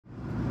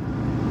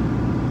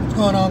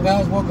going on,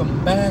 guys?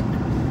 Welcome back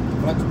to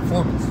Flex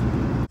Performance.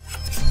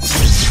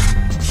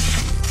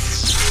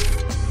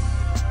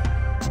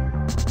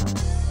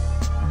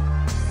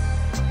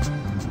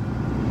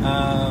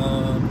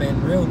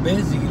 Been real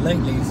busy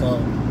lately, so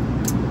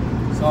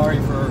sorry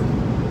for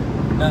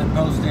not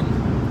posting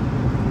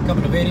a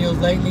couple of videos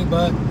lately,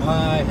 but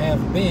I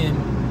have been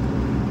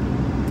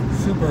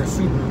super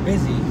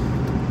busy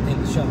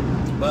in the shop.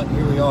 But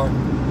here we are,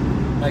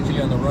 actually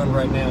on the run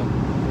right now.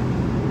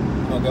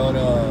 I'll go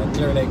to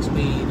Clear Lake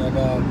Speed. I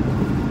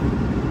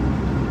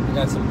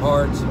got some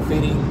parts, some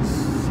fittings,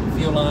 some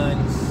fuel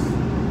lines,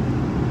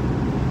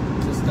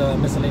 just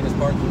miscellaneous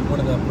parts with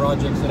one of the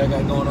projects that I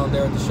got going on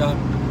there at the shop.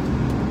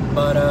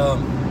 But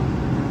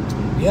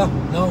yeah,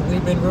 no,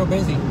 we've been real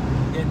busy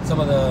getting some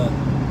of the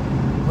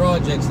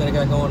projects that I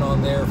got going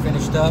on there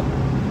finished up.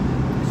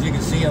 As you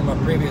can see on my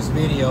previous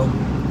video,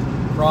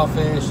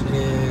 crawfish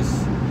is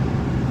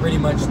pretty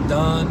much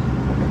done.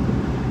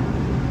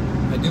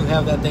 I do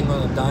have that thing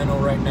on the dyno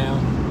right now.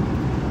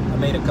 I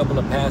made a couple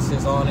of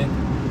passes on it,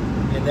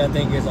 and that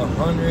thing is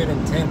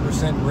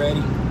 110%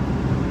 ready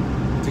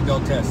to go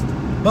test.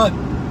 But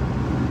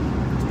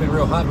it's been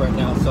real hot right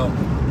now, so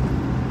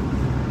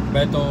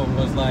Beto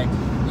was like,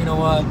 you know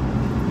what,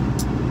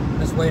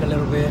 let's wait a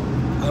little bit.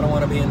 I don't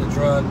want to be in the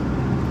truck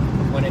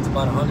when it's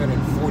about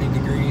 140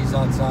 degrees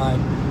outside.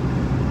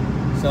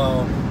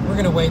 So we're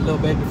gonna wait a little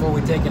bit before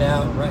we take it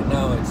out. Right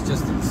now it's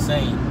just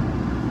insane,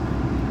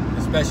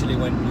 especially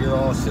when you're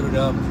all suited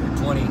up with your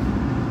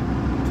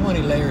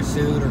 20 layer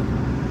suit or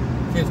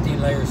 15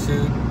 layer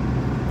suit,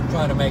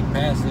 trying to make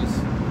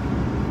passes.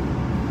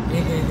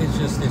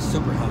 It's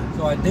super hot.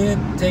 So I did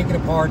take it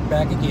apart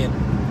back again,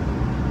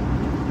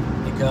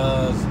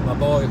 because my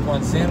boy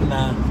Juan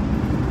Serna,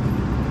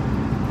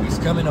 he's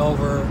coming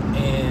over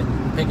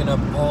and picking up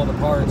all the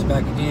parts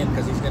back again,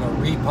 because he's going to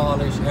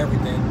repolish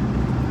everything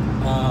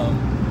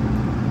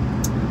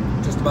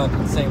just about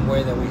the same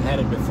way that we had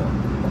it before.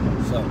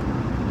 So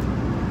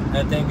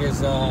that thing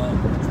is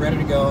it's ready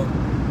to go.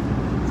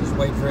 Just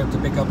wait for him to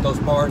pick up those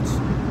parts,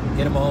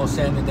 get them all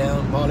sanded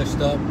down, polished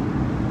up,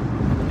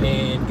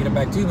 and get them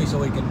back to me so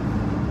we can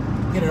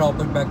get it all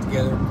put back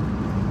together.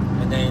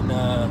 And then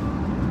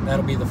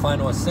that'll be the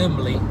final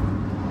assembly.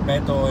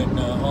 Beto and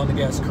On the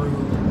Gas crew,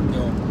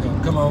 they'll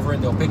come over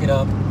and they'll pick it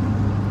up.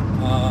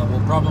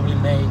 We'll probably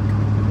make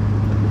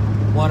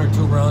 1 or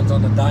 2 runs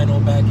on the dyno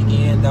back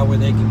again, that way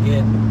they can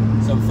get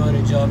some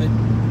footage of it,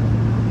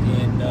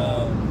 and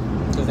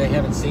because they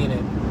haven't seen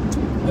it.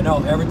 But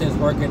no, everything's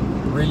working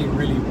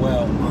really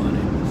well on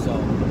it, so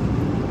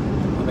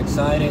I'm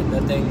excited.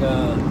 That thing,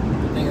 I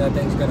think that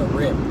thing's gonna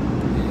rip.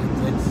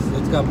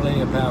 It's got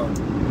plenty of power.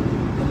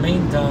 In the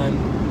meantime,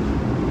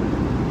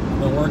 I've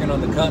been working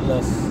on the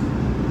Cutlass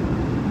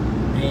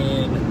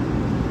and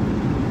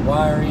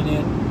wiring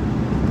it,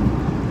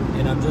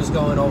 and I'm just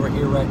going over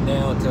here right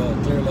now to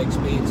Clear Lake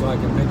Speed so I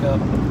can pick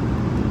up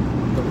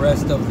the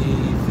rest of the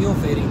fuel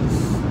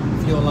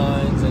fittings, fuel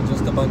lines, and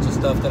just a bunch of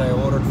stuff that I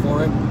ordered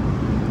for it.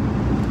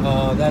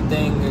 That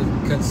thing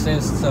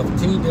consists of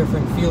 2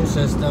 different fuel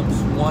systems,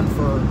 one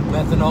for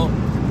methanol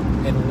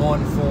and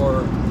one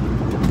for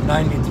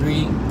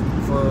 93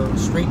 for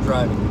street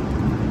driving.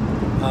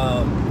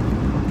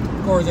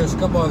 Of course, there's a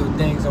couple other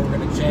things that we're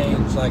going to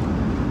change, like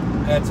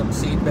add some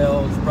seat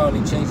belts,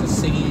 probably change the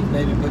seat,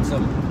 maybe put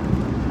some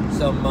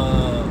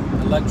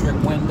electric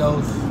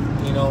windows,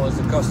 you know, as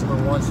the customer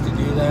wants to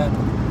do that.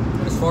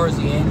 But as far as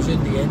the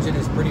engine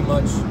is pretty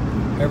much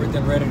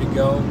everything ready to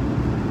go.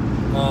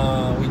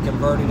 We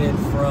converted it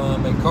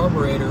from a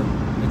carburetor.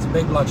 It's a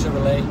big block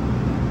Chevrolet.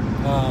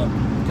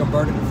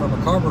 Converted it from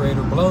a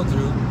carburetor blow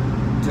through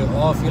to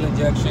all fuel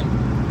injection,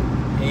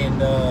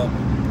 and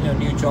you know,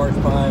 new charge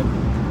pipe,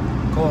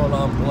 coil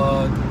on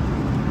plug,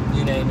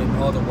 you name it,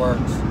 all the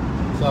works.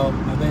 So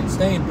I've been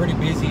staying pretty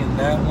busy in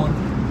that one.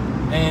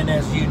 And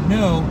as you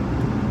know,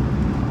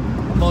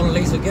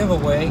 Monalisa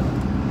giveaway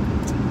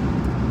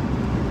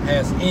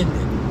has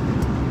ended.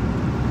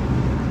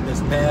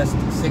 This past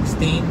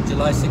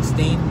July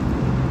 16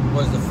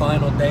 was the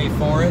final day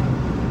for it.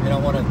 And I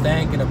want to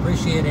thank and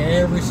appreciate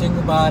every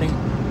single body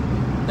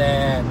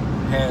that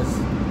has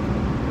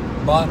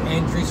bought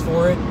entries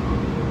for it.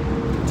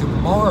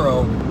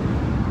 Tomorrow,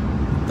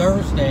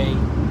 Thursday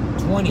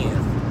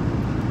 20th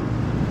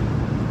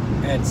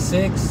at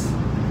 6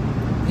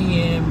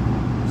 p.m.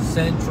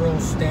 Central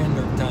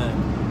Standard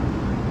Time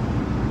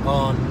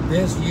on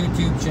this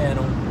YouTube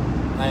channel,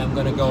 I am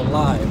going to go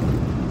live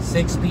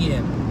 6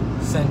 p.m.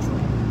 Central,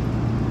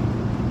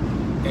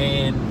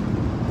 and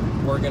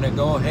we're going to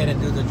go ahead and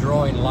do the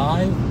drawing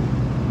live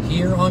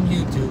here on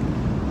YouTube.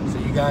 So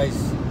you guys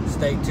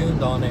stay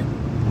tuned on it,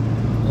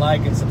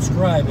 like and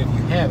subscribe if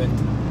you haven't,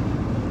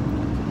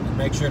 and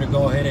make sure to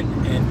go ahead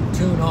and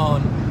tune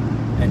on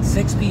at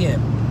 6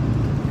 p.m.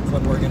 That's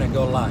when we're going to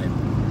go live.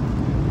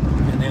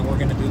 And then we're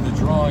going to do the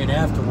drawing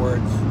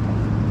afterwards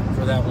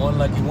for that one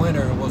lucky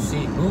winner, and we'll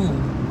see who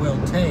will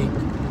take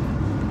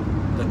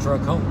the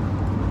truck home.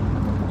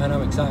 And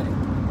I'm excited.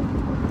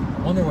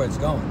 I wonder where it's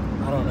going.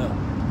 I don't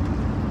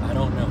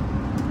know.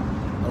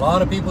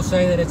 lot of people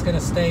say that it's going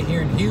to stay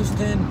here in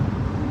Houston.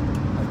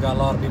 I've got a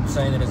lot of people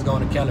saying that it's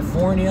going to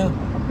California.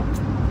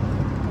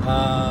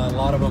 A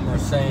lot of them are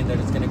saying that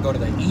it's going to go to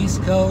the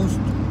East Coast.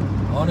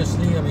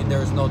 Honestly, I mean,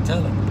 there's no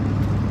telling.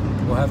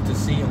 We'll have to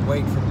see and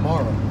wait for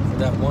tomorrow for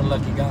that one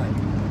lucky guy.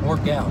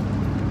 Work out.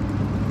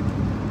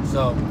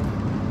 So,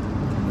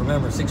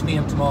 remember, 6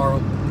 p.m.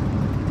 tomorrow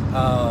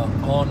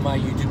on my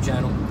YouTube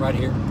channel, right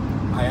here.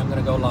 I am going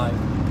to go live.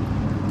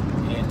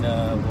 And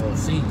we'll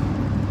see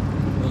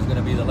who's going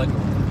to be the lucky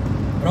one.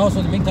 But also,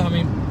 in the meantime, I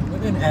mean,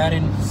 we've been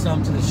adding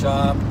some to the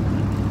shop.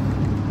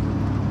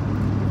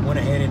 Went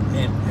ahead and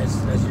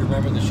as you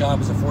remember, the shop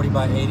is a 40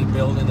 by 80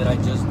 building that I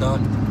just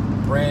done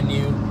brand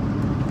new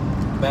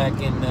back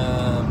in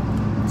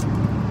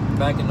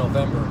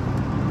November.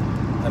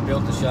 I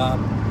built the shop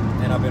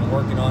and I've been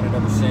working on it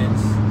ever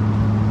since.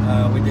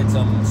 We did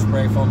some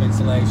spray foam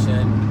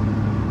insulation,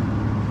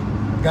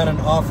 got an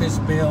office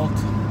built,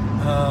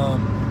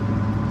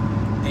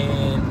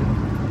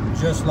 and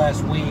just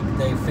last week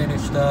they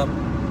finished up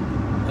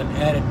an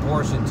added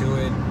portion to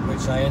it,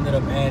 which I ended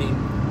up adding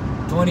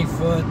 20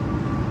 foot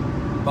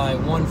by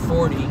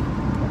 140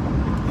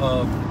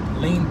 of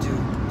lean-to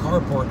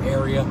carport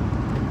area.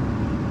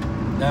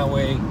 That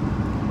way,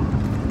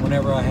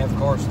 whenever I have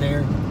cars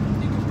there, you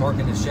can park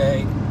in the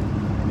shade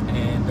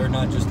and they're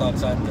not just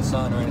outside in the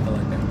sun or anything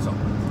like that. So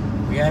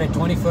we added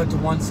 20 foot to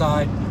one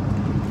side,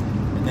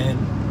 and then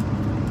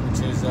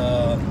which is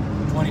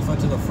 20 foot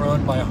to the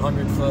front by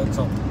 100 foot.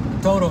 So the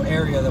total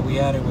area that we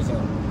added was a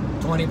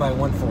 20 by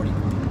 140.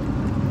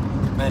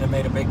 Man, it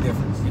made a big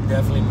difference. It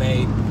definitely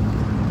made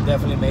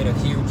a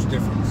huge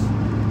difference.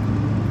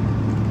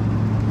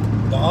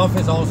 The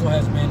office also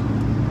has been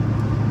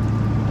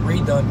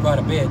redone quite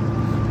a bit.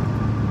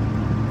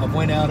 I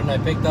went out and I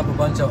picked up a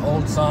bunch of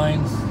old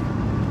signs,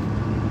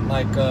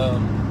 like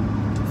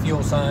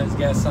fuel signs,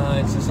 gas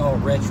signs, just all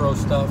retro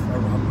stuff.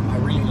 I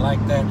really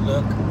like that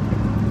look.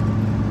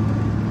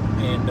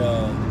 And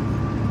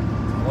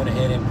I went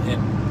ahead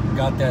and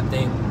got that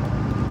thing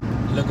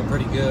looking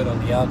pretty good on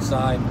the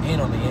outside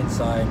and on the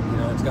inside. You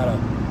know, it's got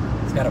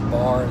a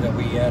bar that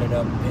we added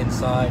up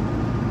inside,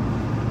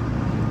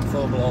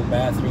 full-blown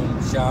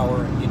bathroom,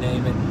 shower, you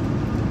name it.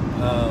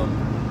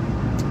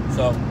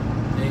 So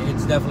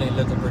it's definitely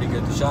looking pretty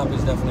good. The shop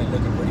is definitely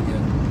looking pretty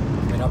good.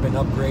 I mean, I've been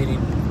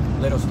upgrading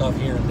little stuff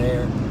here and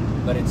there,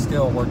 but it's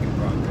still a work in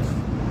progress.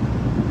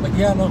 But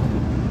yeah, no,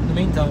 in the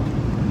meantime,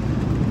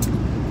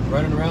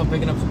 running around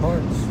picking up some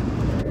parts.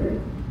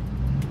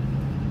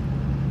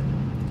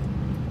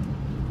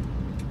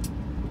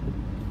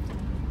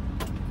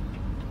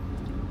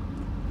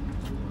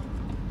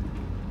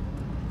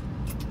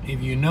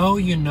 If you know,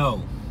 you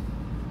know.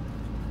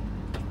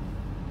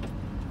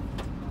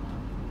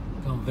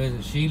 Come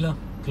visit Sheila,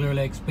 Clear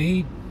Lake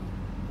Speed.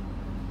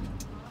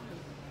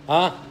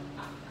 Huh?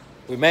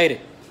 We made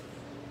it.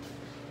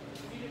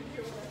 You didn't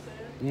hear what I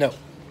said? No.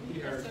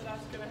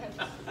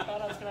 I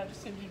said I was gonna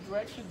just send you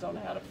directions on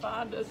how to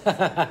find us.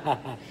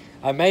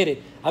 I made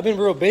it. I've been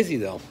real busy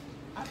though.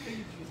 I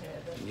figured you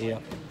had. That's Yeah.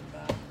 what I figured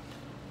about.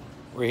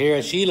 We're here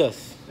at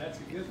Sheila's. That's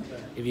a good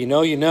thing. If you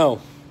know, you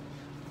know.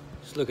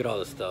 Just look at all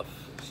the stuff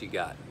she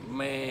got.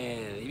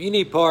 Man, if you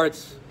need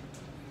parts,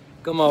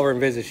 come over and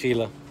visit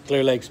Sheila,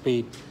 Clear Lake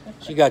Speed.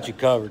 She got you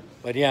covered.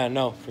 But yeah,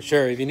 no, for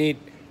sure. If you need,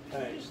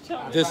 Hey,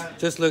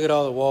 just look at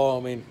all the wall.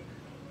 I mean,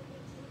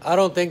 I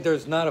don't think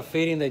there's not a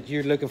fitting that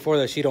you're looking for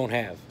that she don't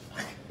have.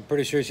 I'm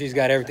pretty sure she's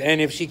got everything.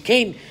 And if she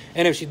can't,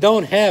 and if she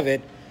don't have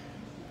it,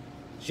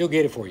 she'll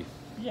get it for you.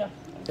 Yeah.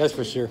 That's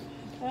for sure.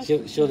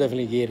 She'll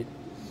definitely get it.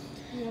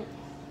 Yeah.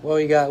 Well,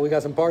 we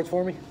got some parts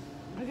for me?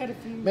 I got a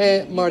few.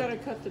 Man, you Mark- gotta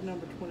cut the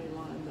number 20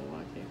 line though.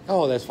 I can't.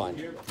 Oh, that's fine.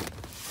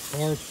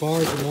 Parts,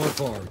 and more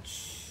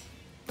parts.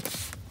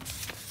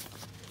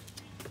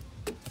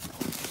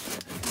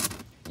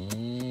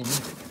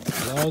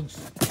 Plugs.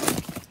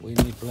 We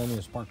need plenty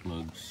of spark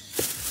plugs.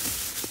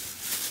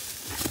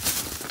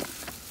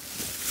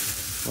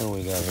 What do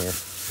we got here?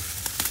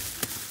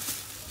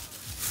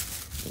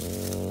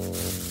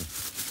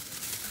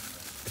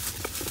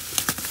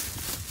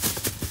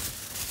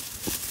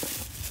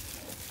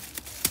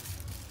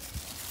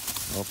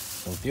 Oh,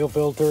 some fuel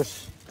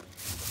filters.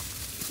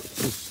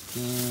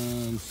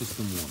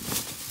 System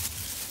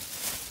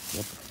 1.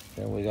 Yep,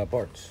 then we got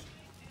parts.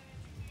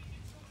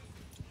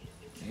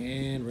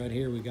 And right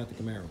here we got the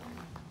Camaro.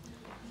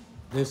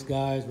 This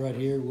guy's right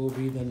here will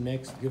be the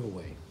next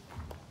giveaway.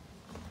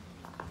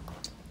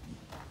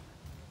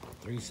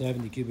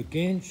 370 cubic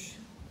inch,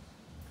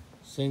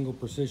 single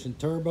precision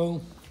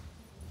turbo,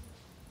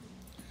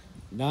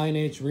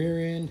 9-inch rear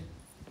end,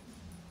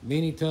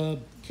 mini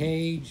tub,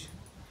 cage,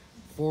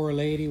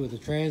 480 with a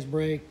trans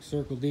brake,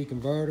 Circle D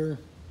converter,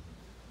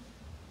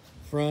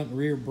 front and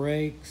rear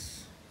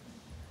brakes,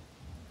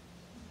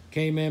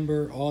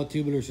 K-member, all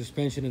tubular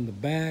suspension in the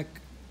back.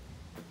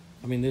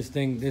 I mean, this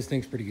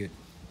thing's pretty good.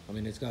 I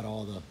mean, it's got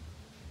all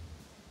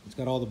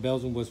the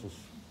bells and whistles.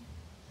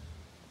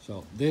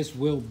 So this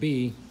will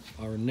be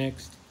our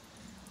next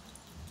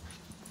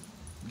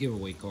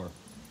giveaway car.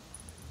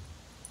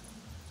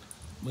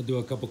 I'm gonna do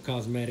a couple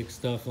cosmetic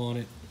stuff on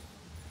it.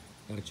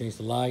 Gotta change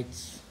the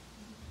lights,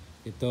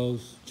 get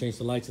those, change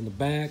the lights in the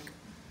back,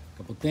 a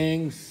couple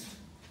things.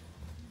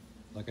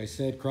 Like I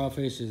said,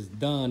 crawfish is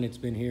done. It's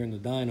been here in the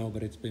dyno,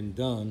 but it's been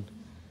done.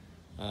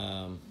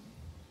 I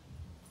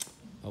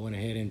went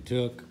ahead and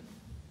took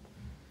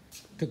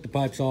the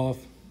pipes off,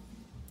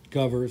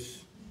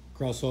 covers,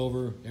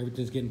 crossover,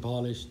 everything's getting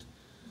polished.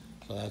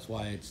 So that's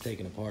why it's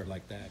taken apart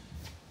like that.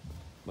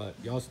 But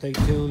y'all stay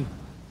tuned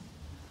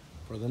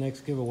for the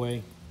next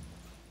giveaway.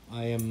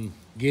 I am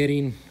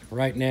getting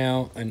right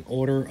now an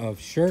order of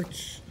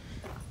shirts,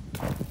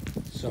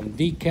 some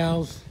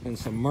decals, and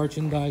some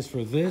merchandise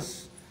for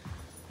this.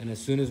 And as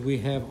soon as we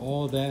have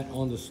all that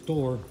on the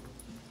store,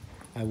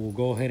 I will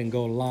go ahead and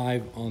go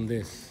live on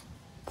this.